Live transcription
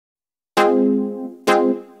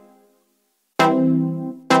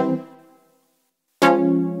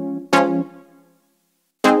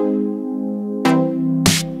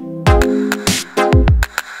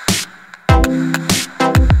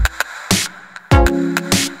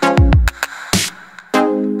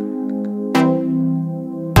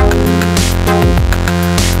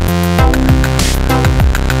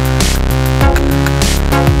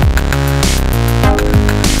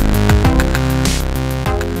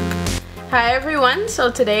Hi everyone, so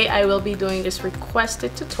today I will be doing this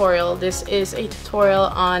requested tutorial. This is a tutorial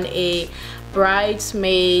on a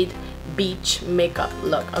bridesmaid beach makeup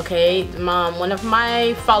look. Okay, one of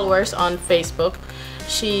my followers on Facebook,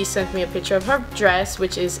 she sent me a picture of her dress,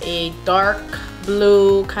 which is a dark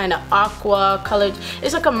blue kind of aqua colored.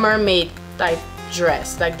 It's like a mermaid type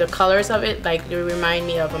dress, like the colors of it, like they remind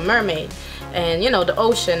me of a mermaid and, you know, the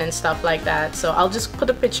ocean and stuff like that. So I'll just put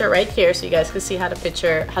a picture right here so you guys can see how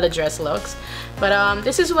the dress looks. But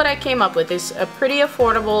this is what I came up with. It's a pretty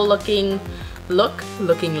affordable looking look.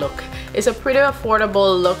 It's a pretty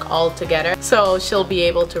affordable look altogether. So she'll be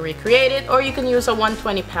able to recreate it, or you can use a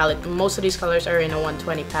 120 palette. Most of these colors are in a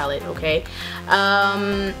 120 palette, okay?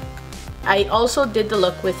 I also did the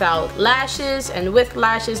look without lashes, and with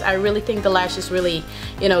lashes I really think the lashes really,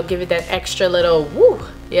 you know, give it that extra little woo,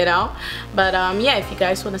 you know. But yeah, if you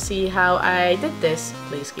guys want to see how I did this,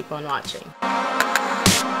 please keep on watching.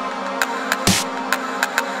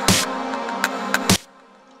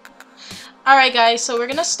 Alright guys, so we're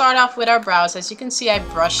gonna start off with our brows. As you can see, I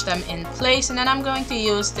brushed them in place, and then I'm going to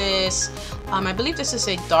use this I believe this is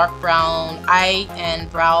a dark brown eye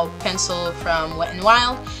and brow pencil from Wet n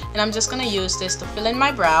Wild, and I'm just gonna use this to fill in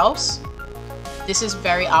my brows. This is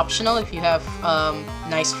very optional if you have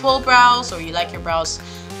nice full brows, or you like your brows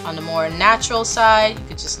on the more natural side. You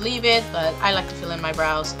could just leave it, but I like to fill in my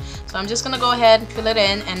brows, so I'm just gonna go ahead and fill it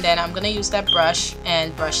in, and then I'm gonna use that brush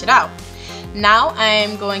and brush it out. Now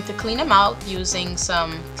I'm going to clean them up using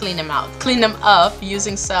some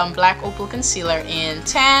black opal concealer in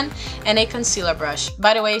tan and a concealer brush.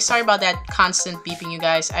 By the way, sorry about that constant beeping, you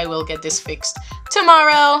guys. I will get this fixed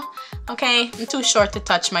tomorrow. Okay, I'm too short to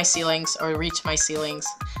touch my ceilings or reach my ceilings,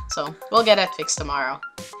 so we'll get that fixed tomorrow.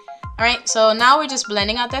 Alright, so now we're just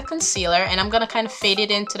blending out that concealer, and I'm gonna kind of fade it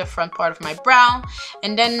into the front part of my brow.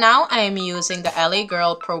 And then now I am using the LA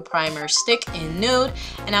Girl Pro Primer Stick in Nude,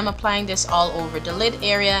 and I'm applying this all over the lid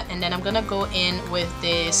area. And then I'm gonna go in with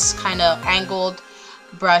this kind of angled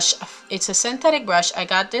brush. It's a synthetic brush. I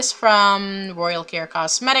got this from Royal Care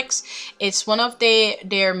Cosmetics. It's one of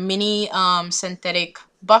their mini synthetic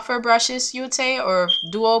buffer brushes, you would say, or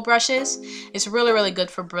duo brushes. It's really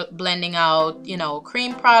good for blending out, you know,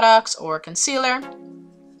 cream products or concealer.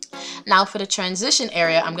 Now for the transition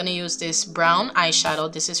area, I'm gonna use this brown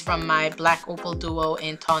eyeshadow. This is from my Black Opal Duo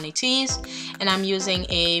in Tawny Tees, and I'm using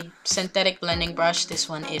a synthetic blending brush. This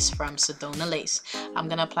one is from Sedona Lace. I'm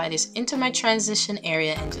gonna apply this into my transition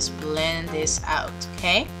area and just blend this out,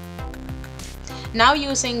 okay? Now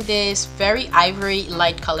using this very ivory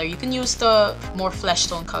light color, you can use the more flesh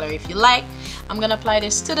tone color if you like. I'm gonna apply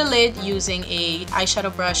this to the lid using a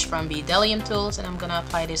eyeshadow brush from Bdellium Tools, and I'm gonna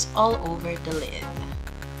apply this all over the lid.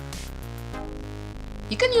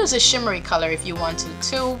 You can use a shimmery color if you want to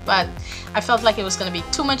too, but I felt like it was gonna be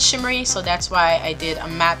too much shimmery, so that's why I did a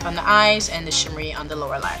matte on the eyes and the shimmery on the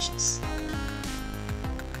lower lashes.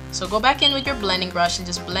 So go back in with your blending brush and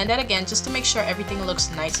just blend that again, just to make sure everything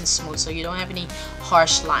looks nice and smooth so you don't have any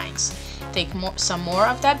harsh lines. Take some more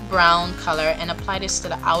of that brown color and apply this to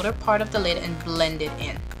the outer part of the lid and blend it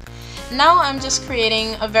in. Now I'm just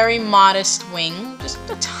creating a very modest wing, just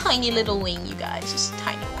a tiny little wing, you guys, just a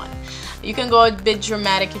tiny one. You can go a bit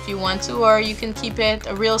dramatic if you want to, or you can keep it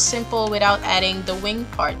real simple without adding the wing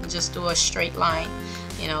part and just do a straight line,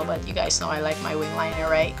 you know, but you guys know I like my wing liner,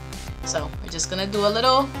 right? So we're just gonna do a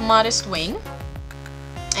little modest wing,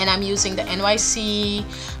 and I'm using the NYC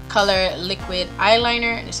Color Liquid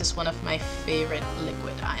Eyeliner. This is one of my favorite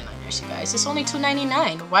liquid eyeliners, you guys. It's only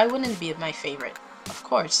 $2.99. Why wouldn't it be my favorite? Of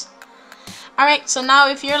course. Alright, so now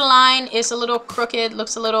if your line is a little crooked,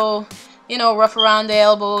 looks a little, you know, rough around the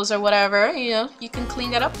elbows or whatever, you know, you can clean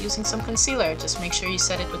that up using some concealer. Just make sure you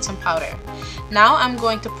set it with some powder. Now I'm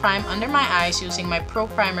going to prime under my eyes using my Pro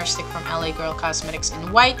Primer Stick from LA Girl Cosmetics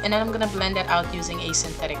in white, and then I'm gonna blend that out using a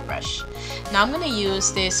synthetic brush. Now I'm gonna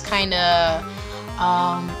use this kind of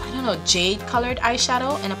I don't know, jade colored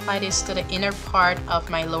eyeshadow and apply this to the inner part of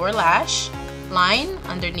my lower lash line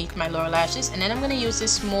underneath my lower lashes. And then I'm gonna use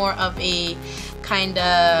this more of a kind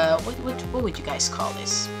of what would you guys call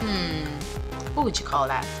this? What would you call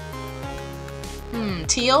that?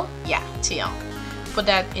 Teal? Yeah, teal. Put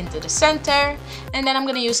that into the center, and then I'm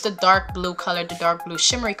gonna use the dark blue color, the dark blue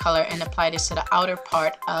shimmery color, and apply this to the outer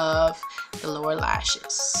part of the lower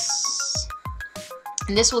lashes.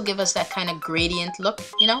 And this will give us that kind of gradient look,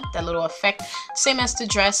 you know, that little effect, same as the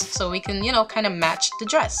dress, so we can, you know, kind of match the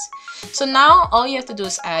dress. So now all you have to do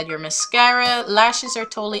is add your mascara. Lashes are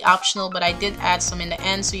totally optional, but I did add some in the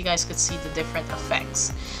end so you guys could see the different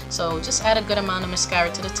effects. So just add a good amount of mascara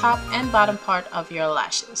to the top and bottom part of your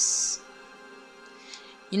lashes.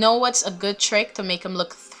 You know what's a good trick to make them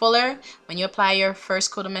look fuller? When you apply your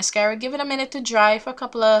first coat of mascara, give it a minute to dry for a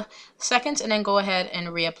couple of seconds and then go ahead and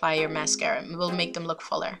reapply your mascara. It will make them look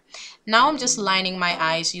fuller. Now I'm just lining my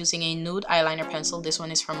eyes using a nude eyeliner pencil. This one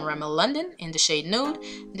is from Rimmel London in the shade Nude.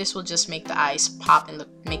 This will just make the eyes pop and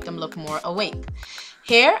make them look more awake.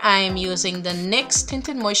 Here I am using the NYX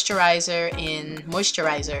Tinted Moisturizer in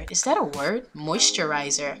Moisturizer. Is that a word?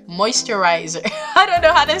 Moisturizer. I don't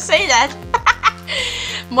know how to say that.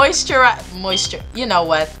 Moisture, you know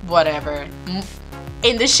what, whatever.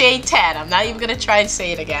 In the shade 10. I'm not even gonna try and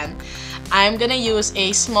say it again. I'm gonna use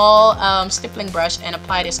a small stippling brush and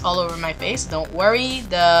apply this all over my face. Don't worry,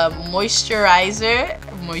 the moisturizer,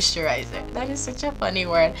 that is such a funny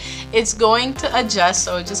word. It's going to adjust,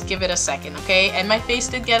 so just give it a second, okay? And my face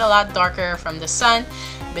did get a lot darker from the sun.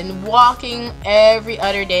 Been walking every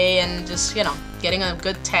other day and just, you know, getting a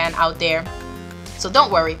good tan out there. So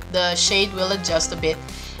don't worry, the shade will adjust a bit.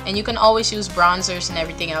 And you can always use bronzers and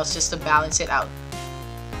everything else just to balance it out.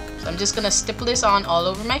 So I'm just gonna stipple this on all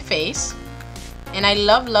over my face. And I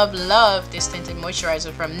love this tinted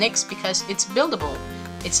moisturizer from NYX because it's buildable.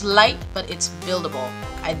 It's light, but it's buildable.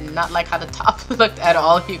 I did not like how the top looked at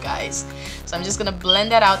all, you guys. So I'm just gonna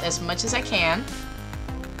blend that out as much as I can.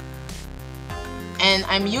 And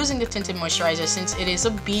I'm using the tinted moisturizer since it is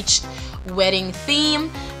a beach wedding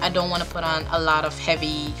theme. I don't want to put on a lot of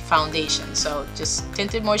heavy foundation, so just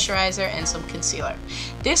tinted moisturizer and some concealer.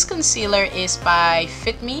 This concealer is by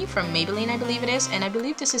Fit Me from Maybelline, I believe it is, and I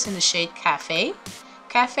believe this is in the shade Cafe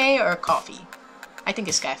or Coffee. I think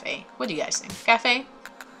it's Cafe. What do you guys think? Cafe?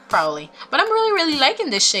 Probably. But I'm really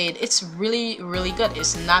liking this shade. It's really good.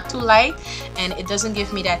 It's not too light and it doesn't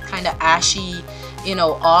give me that kind of ashy, you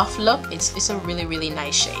know, off look. It's a really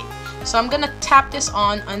nice shade. So I'm gonna tap this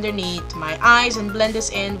on underneath my eyes and blend this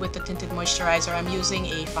in with the tinted moisturizer. I'm using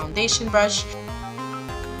a foundation brush.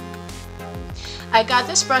 I got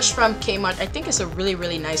this brush from Kmart. I think it's a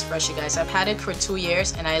really nice brush, you guys. I've had it for 2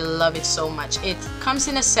 years and I love it so much. It comes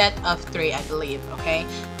in a set of 3, I believe, okay?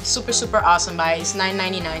 Super awesome buy. It's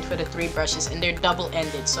 $9.99 for the 3 brushes and they're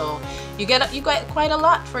double-ended, so you get quite a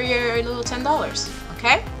lot for your little $10,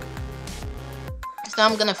 okay? So now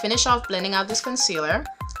I'm gonna finish off blending out this concealer.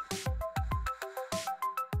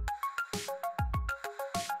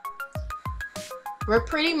 We're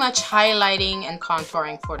pretty much highlighting and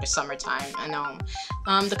contouring for the summertime. I know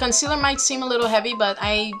the concealer might seem a little heavy, but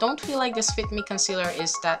I don't feel like this Fit Me concealer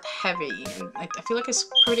is that heavy. I feel like it's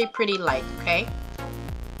pretty light, okay?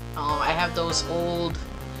 Oh, I have those old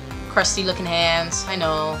crusty looking hands. I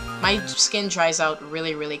know my skin dries out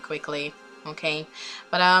really quickly, okay?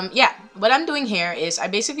 But yeah, what I'm doing here is I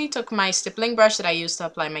basically took my stippling brush that I used to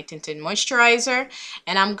apply my tinted moisturizer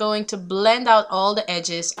and I'm going to blend out all the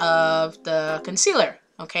edges of the concealer,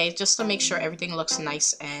 okay, just to make sure everything looks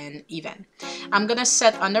nice and even. I'm gonna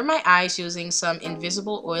set under my eyes using some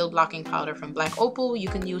invisible oil blocking powder from Black Opal. You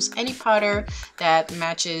can use any powder that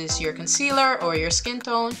matches your concealer or your skin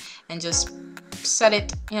tone and just set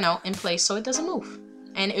it, you know, in place so it doesn't move.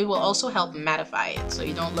 And it will also help mattify it so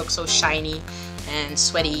you don't look so shiny and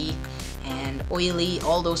sweaty and oily,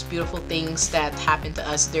 all those beautiful things that happen to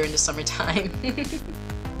us during the summertime.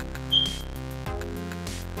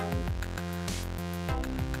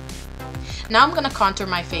 Now I'm gonna contour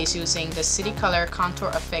my face using the City Color Contour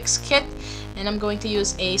Effects Kit, and I'm going to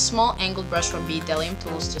use a small angled brush from Bdellium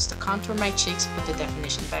Tools just to contour my cheeks, put the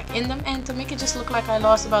definition back in them, and to make it just look like I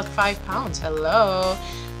lost about 5 pounds. Hello!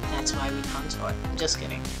 That's why we contour. Just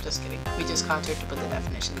kidding. We just contoured to put the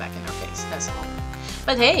definition back in our face. That's all.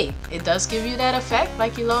 But hey, it does give you that effect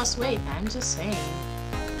like you lost weight. I'm just saying.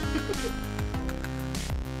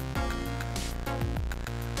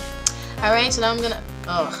 Alright, so now I'm gonna...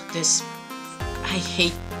 Oh, this... I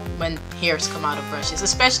hate when hairs come out of brushes,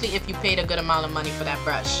 especially if you paid a good amount of money for that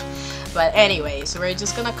brush. But anyways, we're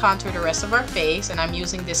just gonna contour the rest of our face, and I'm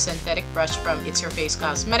using this synthetic brush from It's Your Face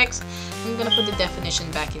Cosmetics. I'm gonna put the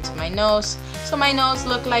definition back into my nose, so my nose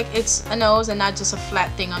look like it's a nose and not just a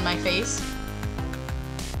flat thing on my face.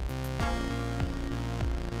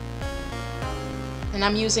 And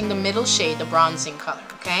I'm using the middle shade, the bronzing color,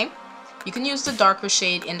 okay? You can use the darker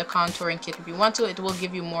shade in the contouring kit if you want to. It will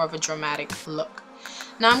give you more of a dramatic look.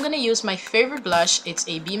 Now I'm going to use my favorite blush. It's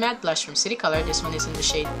a Be Matte blush from City Color. This one is in the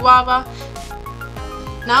shade Guava.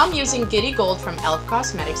 Now I'm using Giddy Gold from e.l.f.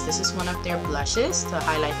 Cosmetics. This is one of their blushes to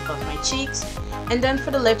highlight above my cheeks. And then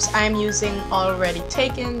for the lips, I'm using Already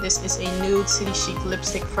Taken. This is a nude City Chic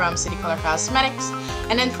lipstick from City Color Cosmetics.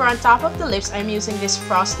 And then for on top of the lips, I'm using this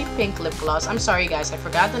Frosty Pink lip gloss. I'm sorry guys, I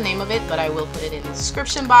forgot the name of it, but I will put it in the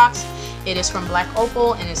description box. It is from Black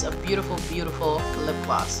Opal and it's a beautiful lip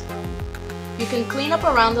gloss. You can clean up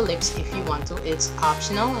around the lips if you want to. It's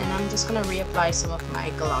optional, and I'm just gonna reapply some of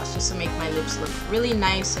my gloss just to make my lips look really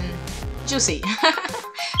nice and juicy.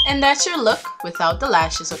 And that's your look without the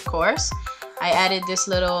lashes, of course. I added this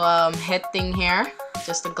little head thing here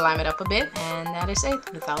just to glam it up a bit, and that is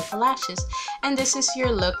it without the lashes. And this is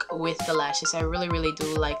your look with the lashes. I really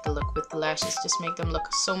do like the look with the lashes, just make them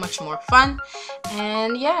look so much more fun.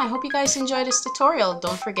 And yeah, I hope you guys enjoyed this tutorial.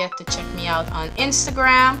 Don't forget to check me out on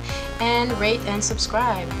Instagram and rate and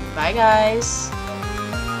subscribe. Bye guys.